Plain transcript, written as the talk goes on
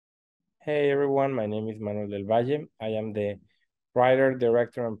Hey everyone, my name is Manuel Del Valle. I am the writer,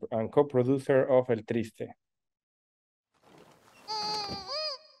 director, and co-producer of El Triste.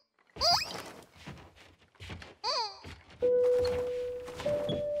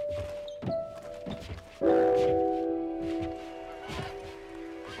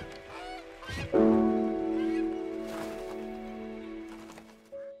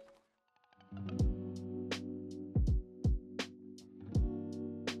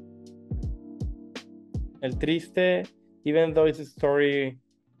 El Triste, even though it's a story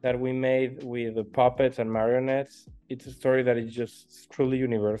that we made with the puppets and marionettes, it's a story that is just truly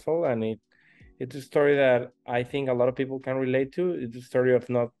universal, and it's a story that I think a lot of people can relate to. It's a story of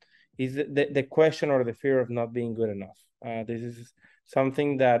not is the question or the fear of not being good enough. This is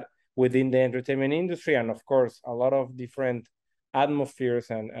something that within the entertainment industry, and of course a lot of different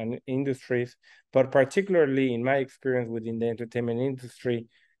atmospheres and industries, but particularly in my experience within the entertainment industry,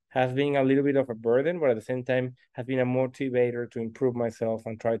 has been a little bit of a burden, but at the same time has been a motivator to improve myself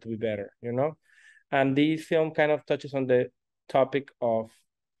and try to be better, you know? And this film kind of touches on the topic of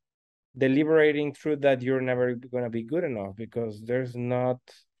deliberating through that you're never going to be good enough, because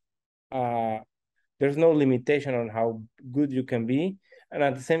uh there's no limitation on how good you can be. And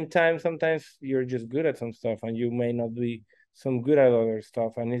at the same time, sometimes you're just good at some stuff and you may not be some good at other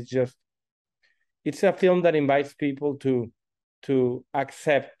stuff. And it's a film that invites people to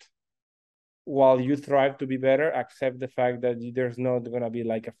accept, while you strive to be better, accept the fact that there's not going to be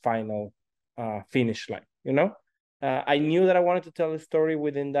like a final finish line, you know? I knew that I wanted to tell a story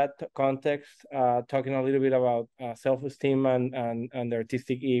within that context, talking a little bit about self-esteem and the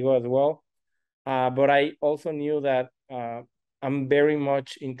artistic ego as well. But I also knew that I'm very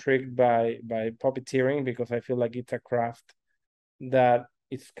much intrigued by puppeteering, because I feel like it's a craft that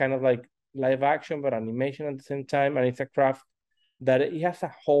it's kind of like live action but animation at the same time, and it's a craft that it has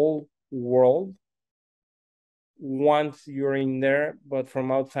a whole world once you're in there, but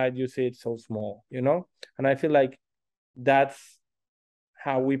from outside you see it so small, you know? And I feel like that's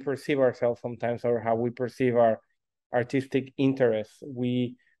how we perceive ourselves sometimes, or how we perceive our artistic interests.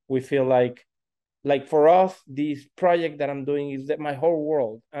 We feel like for us, this project that I'm doing is that my whole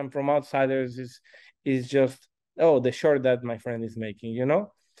world, and from outsiders is just, oh, the short that my friend is making, you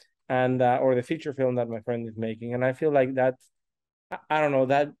know? And or the feature film that my friend is making. And I feel like that's, I don't know,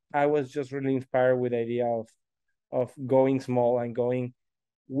 that I was just really inspired with the idea of going small and going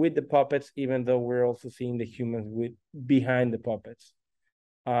with the puppets, even though we're also seeing the humans with behind the puppets.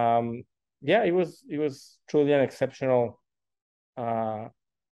 Um, yeah, it was truly an exceptional uh,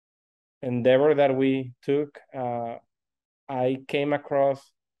 endeavor that we took. I came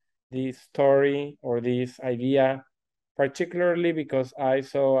across this story or this idea particularly because I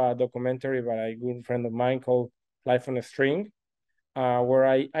saw a documentary by a good friend of mine called Life on a String, where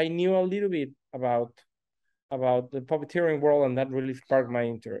I knew a little bit about the puppeteering world, and that really sparked my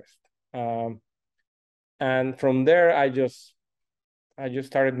interest. Um, and from there, I just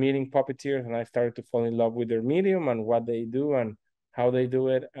started meeting puppeteers, and I started to fall in love with their medium and what they do and how they do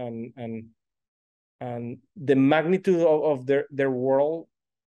it, and the magnitude of their world,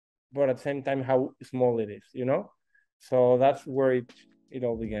 but at the same time how small it is, you know. So that's where it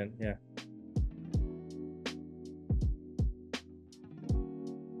all began. Yeah.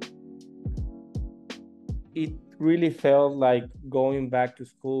 It really felt like going back to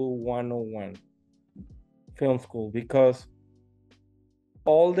school 101, film school, because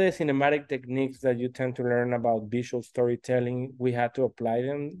all the cinematic techniques that you tend to learn about visual storytelling, we had to apply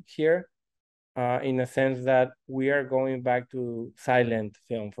them here, in a sense that we are going back to silent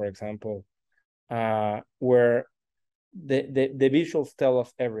film, for example, where the visuals tell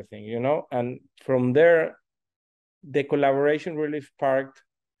us everything, you know? And from there, the collaboration really sparked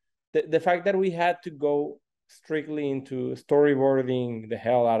the fact that we had to go strictly into storyboarding the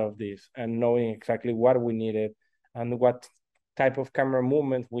hell out of this and knowing exactly what we needed and what type of camera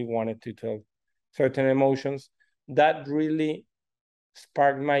movements we wanted to tell certain emotions. That really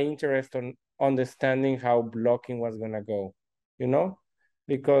sparked my interest on understanding how blocking was gonna go, you know,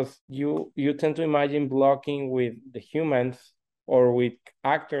 because you tend to imagine blocking with the humans or with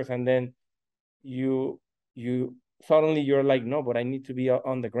actors, and then you suddenly you're like, no, but I need to be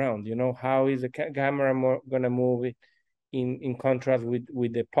on the ground, you know? How is the camera gonna move it in contrast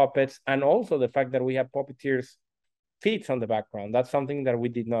with the puppets, and also the fact that we have puppeteers feet on the background. That's something that we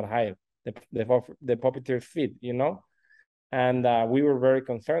did not hide, the puppeteers feet, you know? And we were very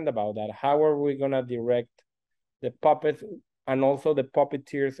concerned about that. How are we gonna direct the puppets and also the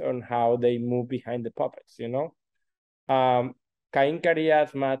puppeteers on how they move behind the puppets, you know? um Cain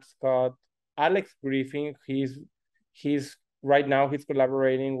Carias, Matt Scott, Alex Griffin, he's right now he's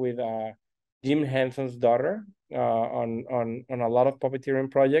collaborating with Jim Henson's daughter on a lot of puppeteering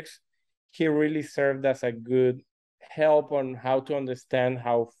projects. He really served as a good help on how to understand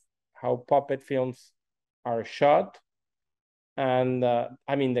how puppet films are shot, and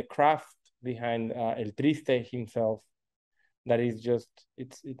I mean the craft behind El Triste himself. That is just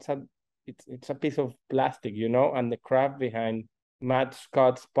it's a piece of plastic, you know, and the craft behind Matt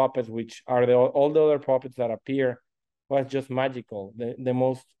Scott's puppets, which are all the other puppets that appear, was just magical. The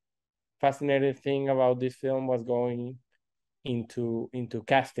most fascinating thing about this film was going into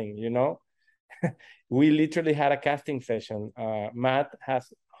casting, you know. We literally had a casting session. Matt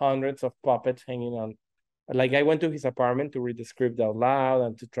has hundreds of puppets hanging on. Like, I went to his apartment to read the script out loud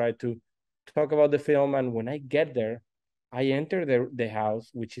and to try to talk about the film. And when I get there, I enter the house,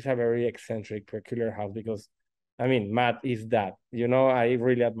 which is a very eccentric, peculiar house, because, I mean, Matt is that, you know, I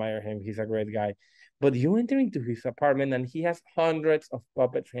really admire him. He's a great guy. But you enter into his apartment and he has hundreds of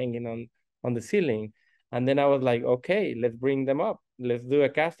puppets hanging on the ceiling. And then I was like, okay, let's bring them up. Let's do a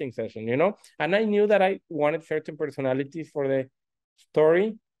casting session, you know? And I knew that I wanted certain personalities for the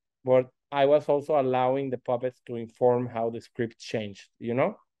story, but I was also allowing the puppets to inform how the script changed, you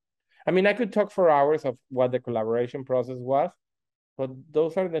know? I mean, I could talk for hours of what the collaboration process was, but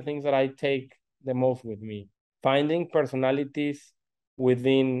those are the things that I take the most with me. Finding personalities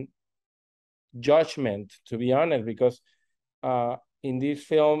within judgment, to be honest, because in this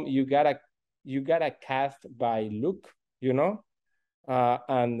film you gotta cast by look, you know,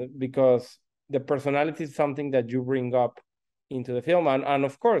 and because the personality is something that you bring up into the film, and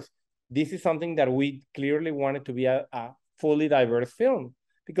of course, this is something that we clearly wanted to be a fully diverse film,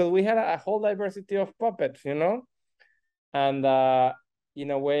 because we had a whole diversity of puppets, you know, and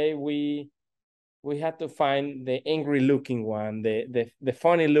in a way we had to find the angry looking one, the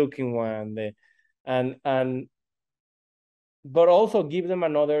funny looking one, and but also give them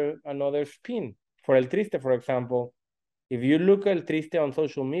another spin. For El Triste, for example, if you look at El Triste on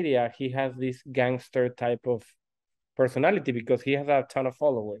social media, he has this gangster type of personality because he has a ton of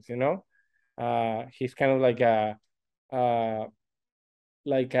followers, you know. He's kind of like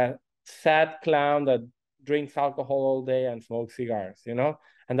a sad clown that drinks alcohol all day and smokes cigars, you know?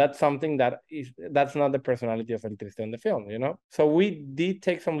 And that's something that's not the personality of El Triste in the film, you know? So we did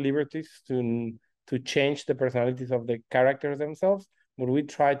take some liberties to change the personalities of the characters themselves, but we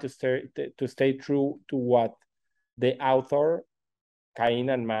tried to stay true to what the author, Cain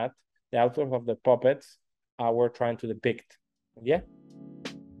and Matt, the authors of the puppets, were trying to depict. Yeah.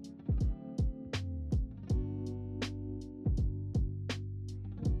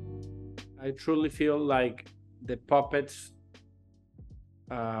 I truly feel like the puppets,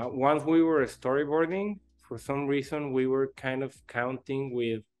 once we were storyboarding, for some reason, we were kind of counting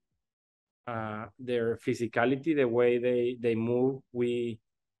with their physicality, the way they move. We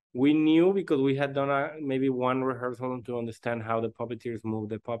knew, because we had done maybe one rehearsal to understand how the puppeteers move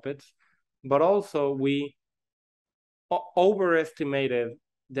the puppets, but also we overestimated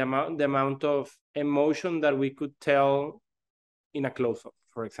the amount of emotion that we could tell in a close-up,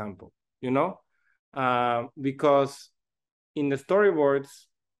 for example, you know, because in the storyboards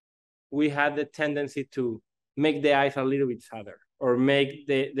we had the tendency to make the eyes a little bit sadder or make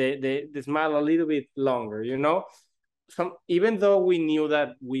the smile a little bit longer, you know. Even though we knew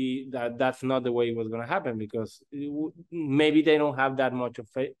that that's not the way it was going to happen, because maybe they don't have that much of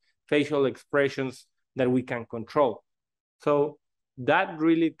facial expressions that we can control. So that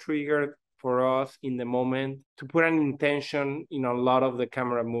really triggered for us in the moment to put an intention in a lot of the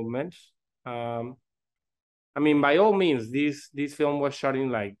camera movements. I mean, by all means, this film was shot in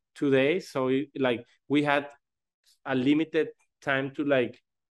like 2 days, so we had a limited time to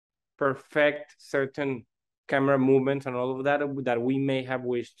perfect certain camera movements and all of that we may have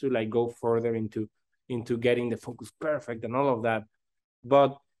wished to go further into getting the focus perfect and all of that,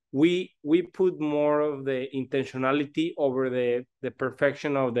 but we put more of the intentionality over the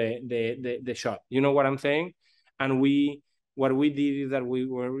perfection of the shot. You know what I'm saying? And what we did is that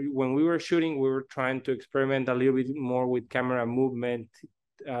when we were shooting, we were trying to experiment a little bit more with camera movement,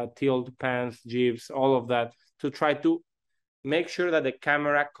 tilt, pans, jibs, all of that, to try to make sure that the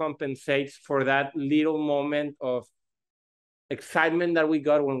camera compensates for that little moment of excitement that we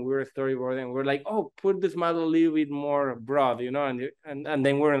got when we were storyboarding. We're like, oh, put this model a little bit more broad, you know, and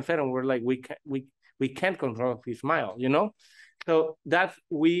then we're on set and we're like, we can't control his smile, you know. So that's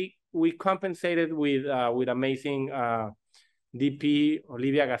we compensated with amazing DP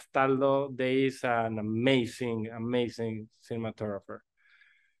Olivia Gastaldo. They is an amazing cinematographer.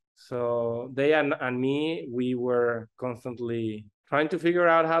 So they and me, we were constantly trying to figure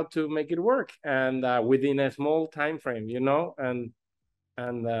out how to make it work, and within a small time frame, you know, and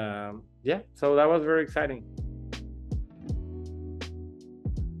yeah, so that was very exciting.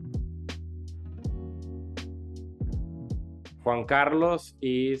 Juan Carlos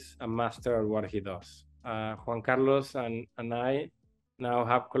is a master at what he does. Juan Carlos and I now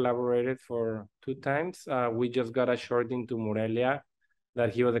have collaborated for 2 times. We just got a short into Morelia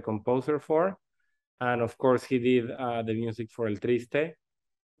that he was a composer for. And of course, he did the music for El Triste.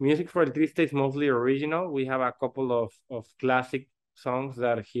 Music for El Triste is mostly original. We have a couple of classic songs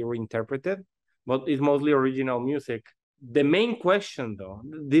that he reinterpreted, but it's mostly original music. The main question, though,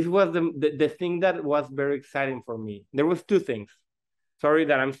 this was the thing that was very exciting for me. There was 2 things. Sorry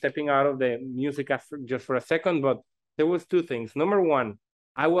that I'm stepping out of the music just for a second, but there was 2 things. Number one,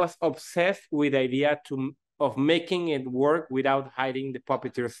 I was obsessed with the idea of making it work without hiding the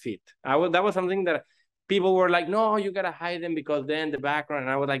puppeteer's feet. That was something that people were like, no, you gotta hide them because then the background.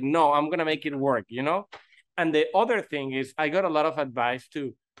 And I was like, no, I'm gonna make it work, you know? And the other thing is I got a lot of advice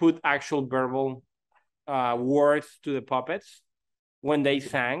to put actual verbal words to the puppets when they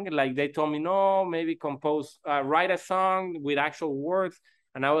sang. Like they told me, no, maybe compose, write a song with actual words.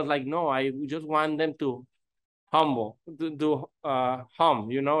 And I was like, no, I just want them to hum,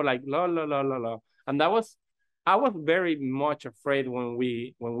 you know, like la la la la la. And I was very much afraid when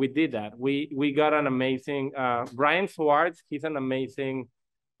we did that. We got an amazing Brian Swartz. He's an amazing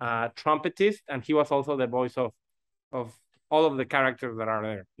trumpetist, and he was also the voice of all of the characters that are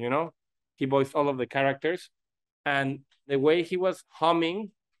there. You know, he voiced all of the characters, and the way he was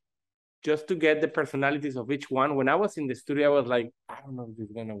humming just to get the personalities of each one. When I was in the studio, I was like, I don't know if this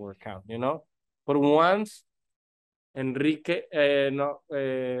is gonna work out, you know. But once Enrique,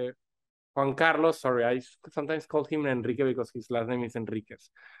 Juan Carlos, sorry, I sometimes call him Enrique because his last name is Enriquez.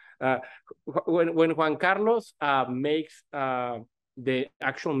 When Juan Carlos makes the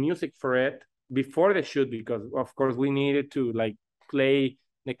actual music for it before the shoot, because of course we needed to like play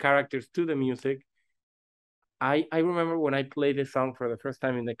the characters to the music. I remember when I played the song for the first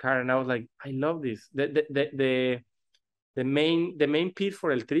time in the car, and I was like, I love this. The main piece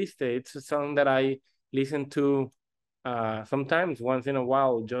for El Triste, it's a song that I listen to sometimes once in a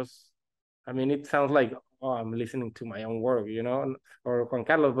while. Just, I mean, it sounds like, oh, I'm listening to my own work, you know, or Juan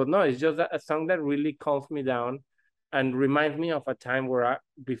Carlos, but no, it's just a song that really calms me down and reminds me of a time where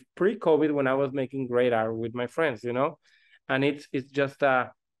pre-COVID, when I was making great art with my friends, you know, and it's just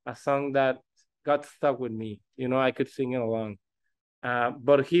a song that got stuck with me, you know. I could sing it along.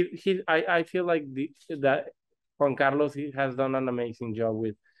 But I feel like that Juan Carlos, he has done an amazing job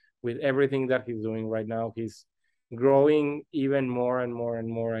with everything that he's doing right now. He's growing even more and more and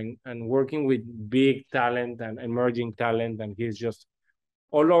more, and working with big talent and emerging talent, and he's just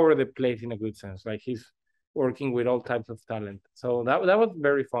all over the place in a good sense. Like he's working with all types of talent. So that was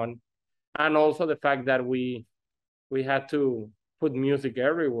very fun. And also the fact that we had to put music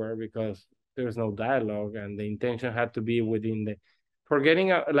everywhere because there's no dialogue, and the intention had to be within the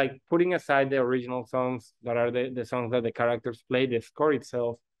forgetting like putting aside the original songs that are the songs that the characters play, the score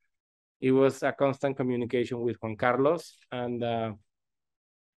itself. It was a constant communication with Juan Carlos, and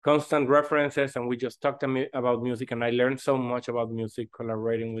constant references, and we just talked about music, and I learned so much about music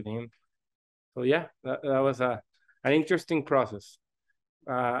collaborating with him. So yeah, that was an interesting process.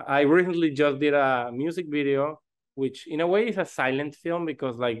 I recently just did a music video, which in a way is a silent film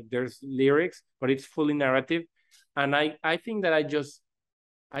because like there's lyrics, but it's fully narrative. And I think that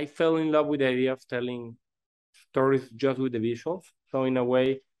I fell in love with the idea of telling stories just with the visuals. So in a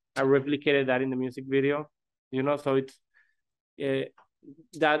way, I replicated that in the music video, you know. So it's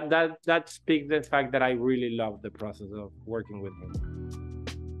that speaks the fact that I really love the process of working with him.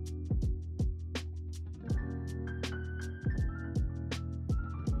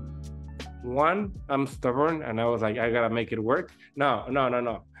 One, I'm stubborn, and I was like, I gotta make it work. No.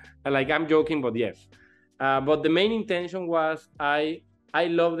 Like, I'm joking, but yes. But the main intention was I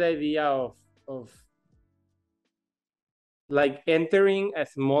love the idea of like entering a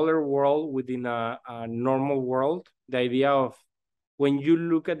smaller world within a normal world. The idea of when you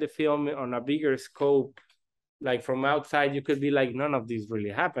look at the film on a bigger scope, like from outside, you could be like, none of this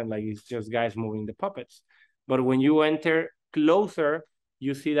really happened. Like, it's just guys moving the puppets. But when you enter closer,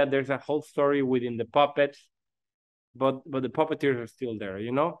 you see that there's a whole story within the puppets, but the puppeteers are still there,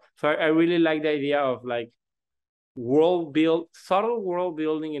 you know? So I really like the idea of like subtle world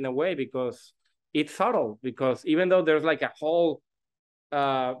building in a way, because it's subtle, because even though there's like a whole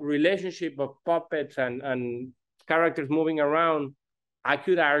relationship of puppets and characters moving around, I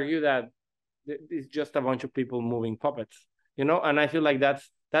could argue that it's just a bunch of people moving puppets, you know? And I feel like that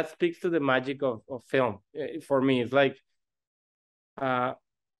speaks to the magic of film. For me, it's like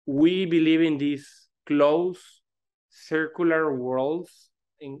we believe in these closed circular worlds,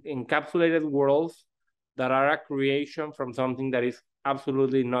 encapsulated worlds that are a creation from something that is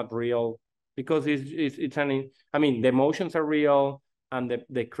absolutely not real, because I mean, the emotions are real and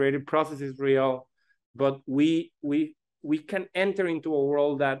the creative process is real, but we can enter into a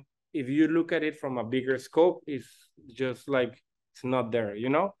world that, if you look at it from a bigger scope, is just like it's not there, you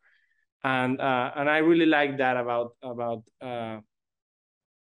know. And I really like that about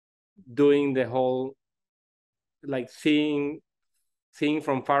doing the whole, like seeing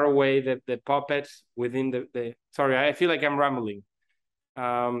from far away the puppets within the sorry, I feel like I'm rambling.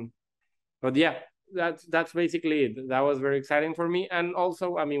 But yeah, that's basically it. That was very exciting for me. And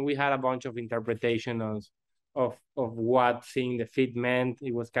also, I mean, we had a bunch of interpretations of what seeing the feet meant.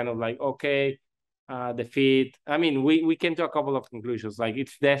 It was kind of like, okay, the feet. I mean, we came to a couple of conclusions, like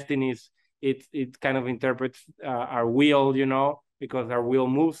it's destinies. It kind of interprets our will, you know, because our will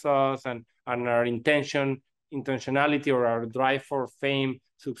moves us, and our intentionality, or our drive for fame,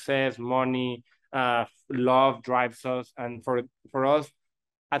 success, money, love drives us. And for us,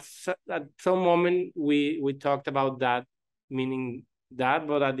 at some moment we talked about that, meaning that,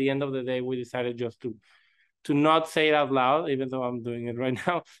 but at the end of the day we decided just to not say it out loud, even though I'm doing it right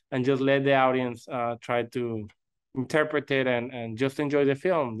now, and just let the audience try to interpret it, and just enjoy the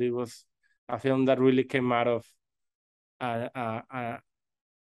film. It was a film that really came out of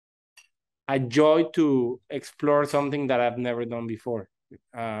a joy to explore something that I've never done before,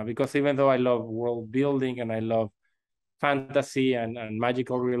 because even though I love world building and I love fantasy and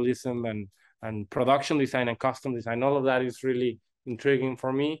magical realism and production design and costume design, all of that is really intriguing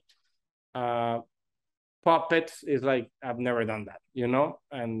for me. Puppets is like, I've never done that, you know.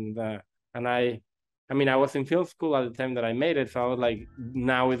 And I mean, I was in film school at the time that I made it, so I was like,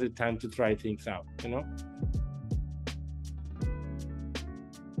 now is the time to try things out, you know.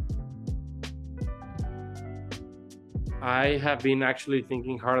 I have been actually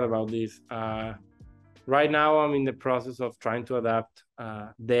thinking hard about this. Right now, I'm in the process of trying to adapt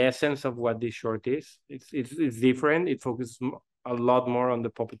the essence of what this short is. It's different. It focuses a lot more on the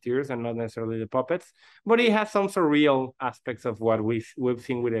puppeteers and not necessarily the puppets, but it has some surreal aspects of what we've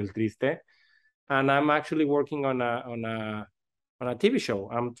seen with El Triste. And I'm actually working on a TV show.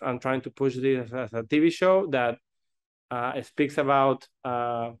 I'm trying to push this as a TV show that speaks about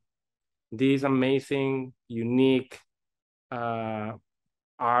this amazing, unique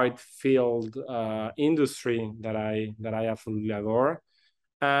art field industry that I absolutely adore.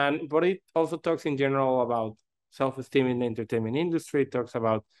 But it also talks in general about self-esteem in the entertainment industry. It talks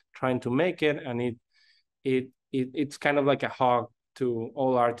about trying to make it, and it's kind of like a hug to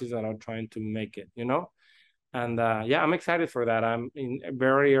all artists that are trying to make it, you know. And yeah, I'm excited for that. I'm in a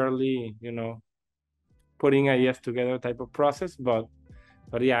very early, you know, putting ideas together type of process, but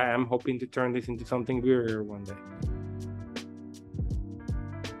yeah, I'm hoping to turn this into something bigger one day.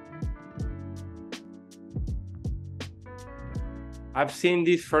 I've seen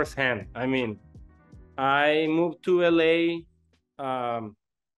this firsthand. I mean, I moved to LA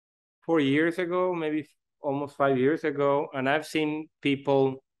 4 years ago, maybe almost 5 years ago, and I've seen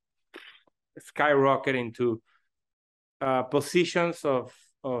people skyrocket into positions of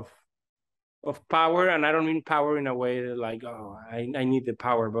power. And I don't mean power in a way that like, oh, I need the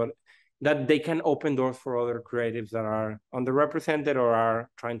power, but that they can open doors for other creatives that are underrepresented or are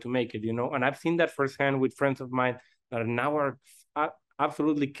trying to make it, you know. And I've seen that firsthand with friends of mine that now are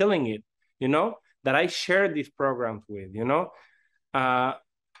absolutely killing it, you know, that I share these programs with, you know.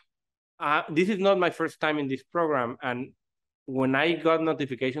 This is not my first time in this program, and when I got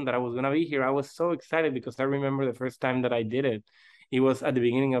notification that I was gonna be here, I was so excited because I remember the first time that I did it. It was at the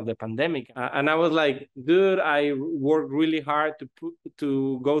beginning of the pandemic, and I was like, dude, I worked really hard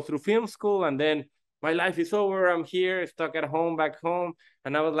to go through film school, and then my life is over. I'm here, stuck at home, back home,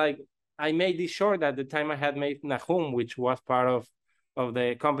 and I was like, I made this short at the time I had made Nahum, which was part of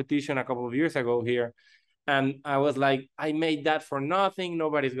the competition a couple of years ago here. And I was like, I made that for nothing.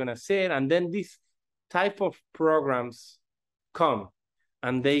 Nobody's gonna see it. And then this type of programs come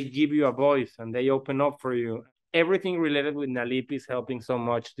and they give you a voice and they open up for you. Everything related with Nalip is helping so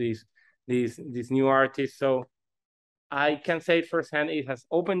much these new artists. So I can say firsthand, it has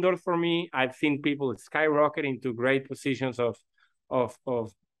opened doors for me. I've seen people skyrocket into great positions of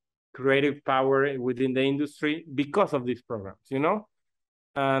creative power within the industry because of these programs, you know.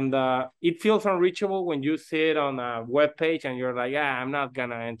 And it feels unreachable when you see it on a web page and you're like, I'm not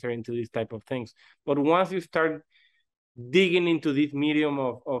gonna enter into these type of things. But once you start digging into this medium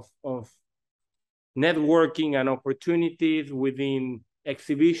of networking and opportunities within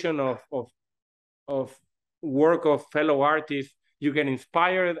exhibition of work of fellow artists, you get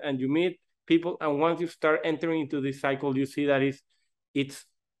inspired and you meet people. And once you start entering into this cycle, you see that it's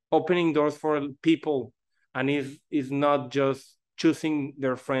opening doors for people, and is not just choosing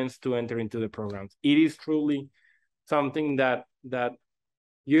their friends to enter into the programs. It is truly something that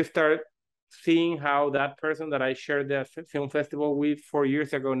you start seeing how that person that I shared the film festival with 4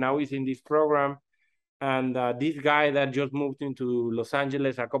 years ago now is in this program. And this guy that just moved into Los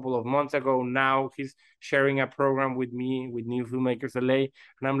Angeles a couple of months ago, now he's sharing a program with me with New Filmmakers LA.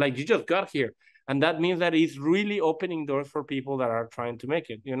 And I'm like, you just got here. And that means that it's really opening doors for people that are trying to make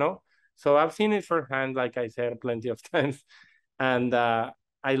it, you know? So I've seen it firsthand, like I said, plenty of times. And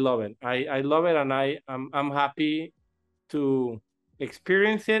I love it. I love it. And I'm happy to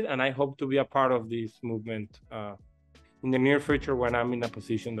experience it. And I hope to be a part of this movement in the near future when I'm in a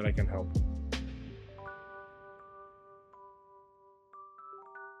position that I can help.